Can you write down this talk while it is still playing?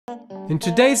In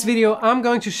today's video I'm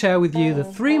going to share with you the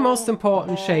 3 most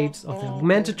important shapes of the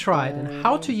Augmented Triad and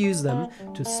how to use them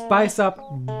to spice up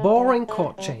boring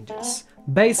chord changes.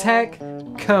 Bass hack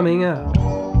coming up.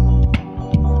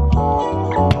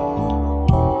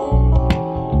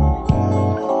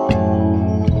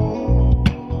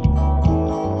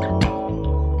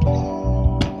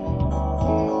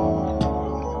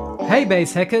 Hey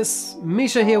bass hackers,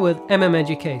 Misha here with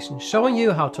MMEducation, showing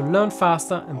you how to learn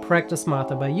faster and practice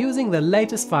smarter by using the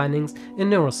latest findings in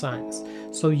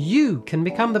neuroscience, so you can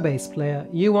become the bass player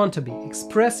you want to be,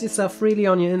 express yourself freely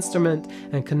on your instrument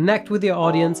and connect with your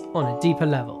audience on a deeper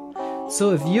level.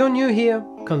 So if you're new here,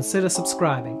 consider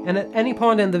subscribing, and at any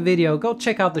point in the video go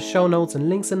check out the show notes and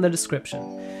links in the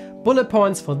description. Bullet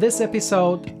points for this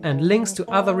episode and links to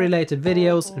other related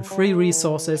videos and free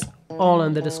resources all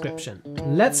in the description.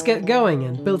 Let's get going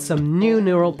and build some new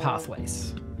neural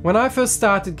pathways. When I first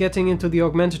started getting into the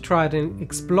Augmented Triad and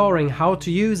exploring how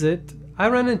to use it, I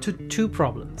ran into 2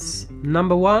 problems.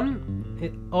 Number 1,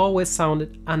 it always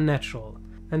sounded unnatural,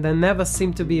 and there never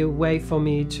seemed to be a way for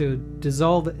me to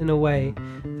dissolve it in a way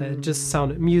that it just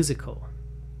sounded musical.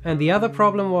 And the other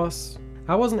problem was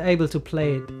I wasn't able to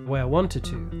play it where I wanted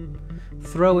to.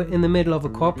 Throw it in the middle of a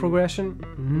chord progression?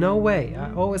 No way,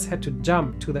 I always had to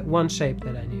jump to that one shape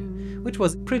that I knew, which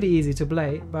was pretty easy to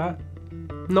play, but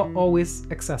not always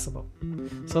accessible.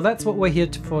 So that's what we're here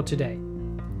for today.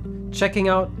 Checking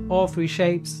out all 3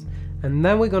 shapes, and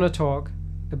then we're gonna talk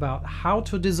about how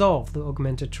to dissolve the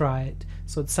Augmented Triad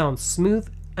so it sounds smooth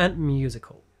and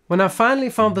musical. When I finally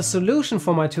found the solution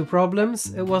for my 2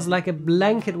 problems, it was like a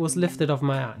blanket was lifted off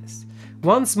my eyes.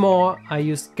 Once more, I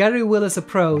used Gary Willis'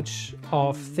 approach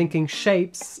of thinking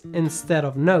shapes instead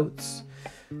of notes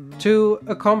to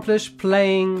accomplish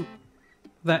playing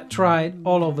that triad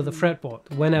all over the fretboard,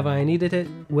 whenever I needed it,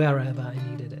 wherever I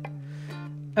needed it.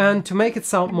 And to make it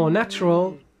sound more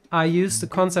natural, I used a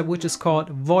concept which is called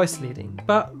voice leading,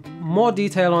 but more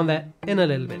detail on that in a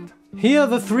little bit. Here are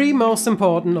the 3 most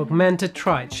important Augmented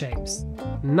Triad shapes.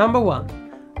 Number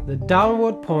 1, the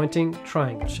downward pointing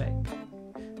triangle shape.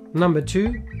 Number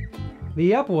 2,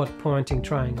 the upward pointing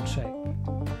triangle shape.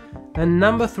 And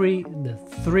number 3, the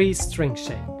 3-string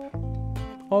shape.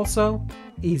 Also,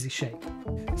 easy shape.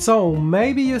 So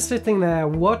maybe you're sitting there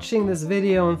watching this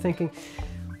video and thinking,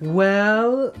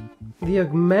 well, the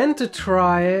Augmented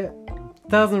Triad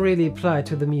doesn't really apply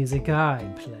to the music I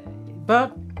play.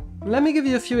 But let me give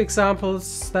you a few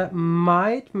examples that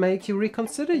might make you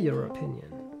reconsider your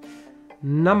opinion.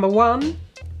 Number 1,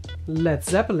 Led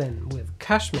Zeppelin with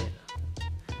Kashmir.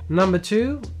 Number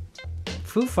 2,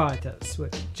 Foo Fighters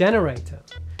with Generator.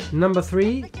 Number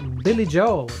 3, Billy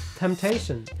Joel with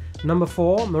Temptation. Number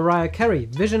 4, Mariah Carey,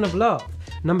 Vision of Love.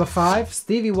 Number 5,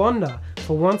 Stevie Wonder,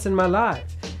 For Once in My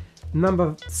Life.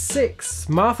 Number 6,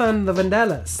 Martha and the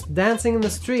Vandellas, Dancing in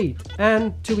the Street.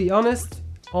 And to be honest,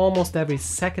 almost every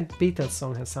second Beatles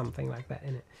song has something like that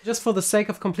in it. Just for the sake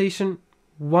of completion,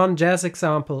 one jazz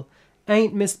example,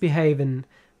 Ain't Misbehavin'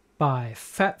 by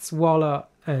Fats Waller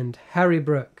and Harry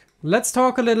Brook. Let's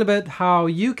talk a little bit how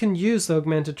you can use the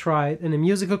Augmented Triad in a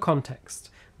musical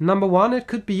context. Number 1, it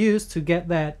could be used to get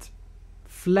that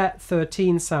flat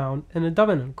 13 sound in a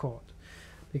dominant chord,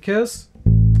 because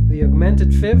the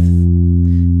augmented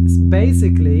 5th is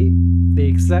basically the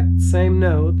exact same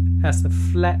note as the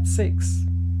flat 6,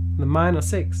 the minor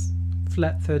 6,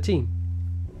 flat 13.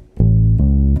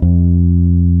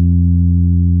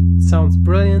 Sounds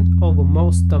brilliant over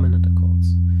most dominant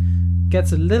accords.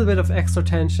 Gets a little bit of extra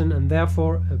tension and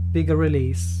therefore a bigger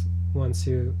release once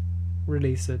you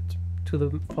release it to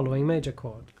the following major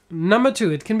chord. Number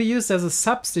 2, it can be used as a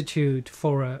substitute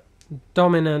for a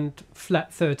dominant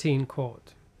flat 13 chord.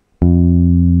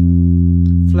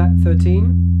 Flat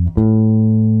 13,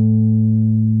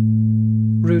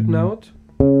 root note,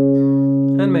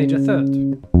 and major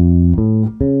 3rd.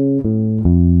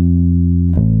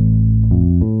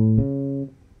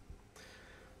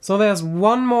 So there's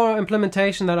one more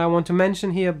implementation that I want to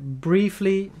mention here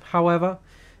briefly, however,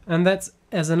 and that's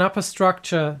as an upper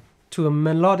structure to a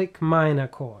melodic minor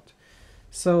chord.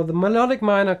 So the melodic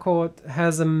minor chord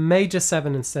has a major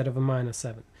 7 instead of a minor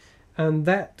 7. And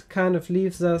that kind of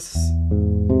leaves us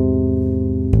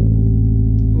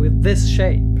with this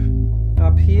shape.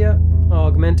 Up here, our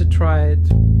Augmented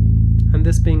Triad, and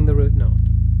this being the root note.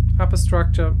 Upper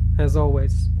structure, as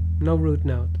always, no root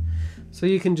note. So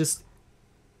you can just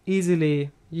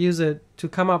easily use it to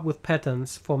come up with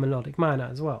patterns for melodic minor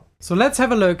as well. So let's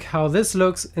have a look how this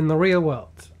looks in the real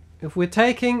world. If we're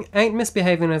taking Ain't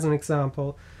Misbehavin' as an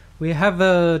example, we have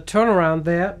a turnaround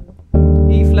there,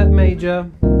 E flat major,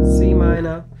 C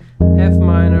minor, F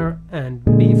minor and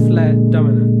B flat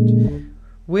dominant,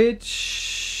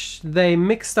 which they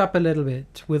mixed up a little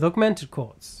bit with augmented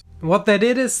chords. What they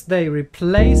did is they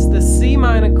replaced the C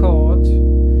minor chord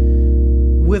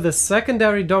with a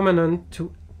secondary dominant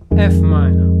to F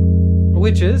minor,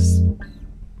 which is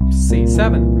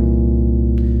C7.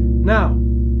 Now,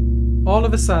 all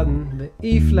of a sudden, the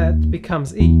E flat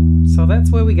becomes E. So that's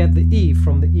where we get the E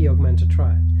from the E augmented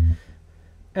triad.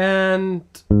 And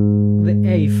the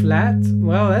A flat,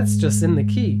 well, that's just in the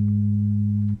key.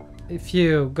 If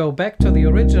you go back to the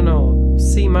original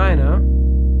C minor,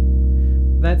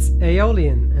 that's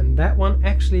Aeolian, and that one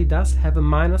actually does have a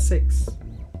minor 6,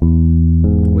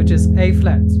 which is A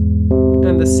flat.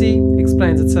 And the C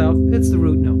explains itself, it's the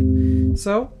root note.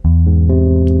 So,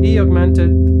 E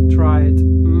augmented triad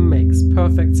makes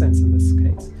perfect sense in this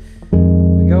case.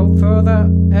 We go further,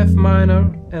 F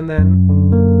minor, and then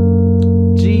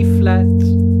G flat,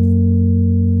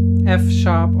 F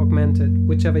sharp augmented,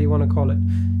 whichever you want to call it.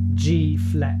 G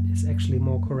flat is actually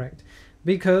more correct,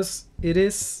 because it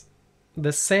is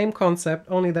the same concept,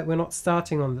 only that we're not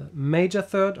starting on the major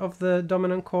third of the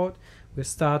dominant chord. We're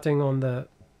starting on the,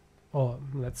 or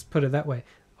let's put it that way,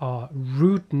 our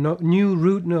root note, new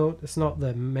root note is not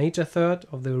the major third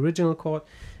of the original chord,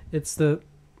 it's the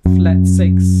flat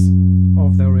 6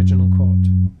 of the original chord,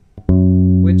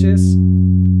 which is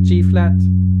G flat,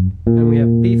 and we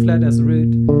have B flat as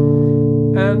root,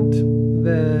 and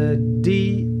the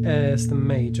D as the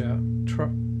major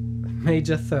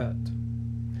third,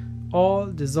 all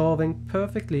dissolving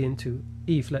perfectly into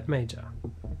E flat major.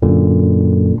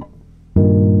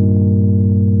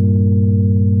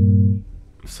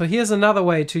 So here's another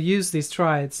way to use these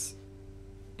triads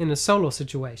in a solo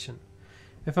situation.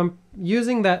 If I'm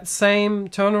using that same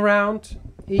turnaround,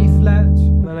 E flat,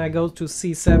 then I go to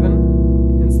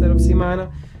C7 instead of C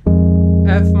minor,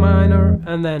 F minor,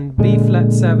 and then B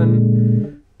flat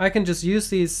 7. I can just use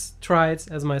these triads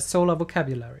as my solo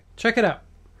vocabulary. Check it out.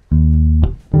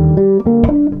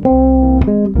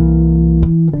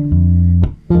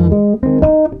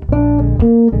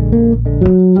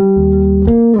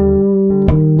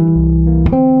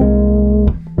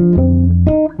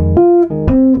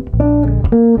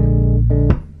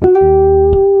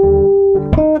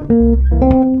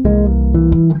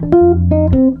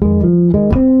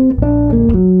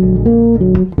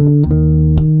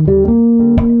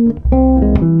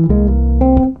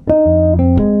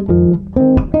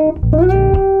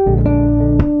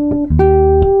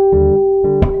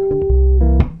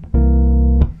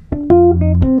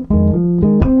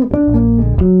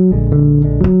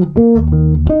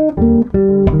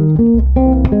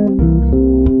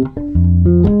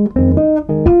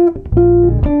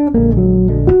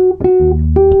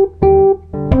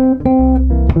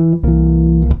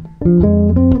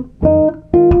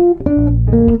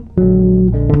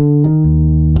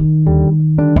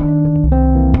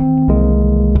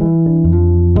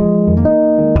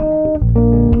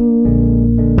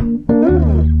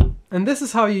 And this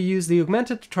is how you use the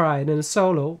augmented triad in a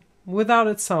solo without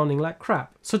it sounding like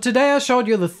crap. So today I showed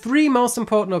you the 3 most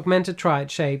important augmented triad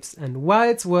shapes and why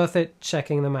it's worth it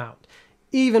checking them out.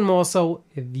 Even more so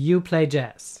if you play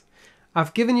jazz.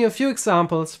 I've given you a few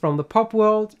examples from the pop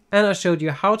world, and I showed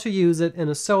you how to use it in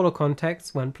a solo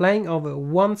context when playing over a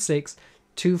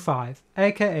 1-6-2-5,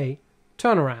 aka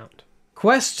turnaround.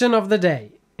 Question of the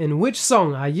day: in which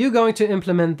song are you going to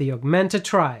implement the augmented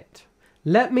triad?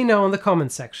 Let me know in the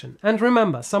comment section, and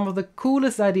remember, some of the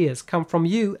coolest ideas come from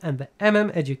you and the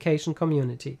MMEducation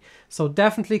community, so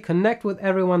definitely connect with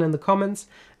everyone in the comments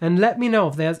and let me know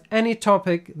if there's any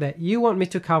topic that you want me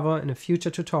to cover in a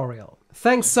future tutorial.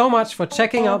 Thanks so much for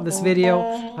checking out this video.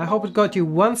 I hope it got you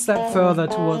one step further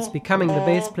towards becoming the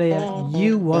bass player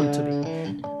you want to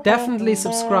be. Definitely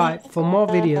subscribe for more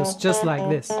videos just like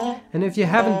this, and if you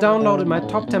haven't downloaded my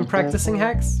top 10 practicing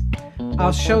hacks,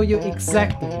 I'll show you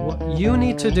exactly what you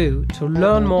need to do to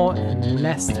learn more in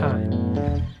less time.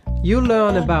 You'll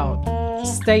learn about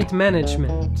state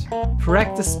management,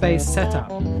 practice space setup,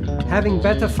 having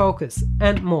better focus,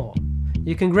 and more.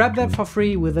 You can grab that for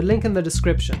free with a link in the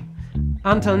description.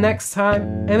 Until next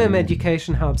time,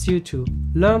 MMEducation helps you to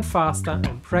learn faster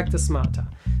and practice smarter.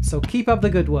 So keep up the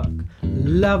good work.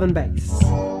 Love and bass.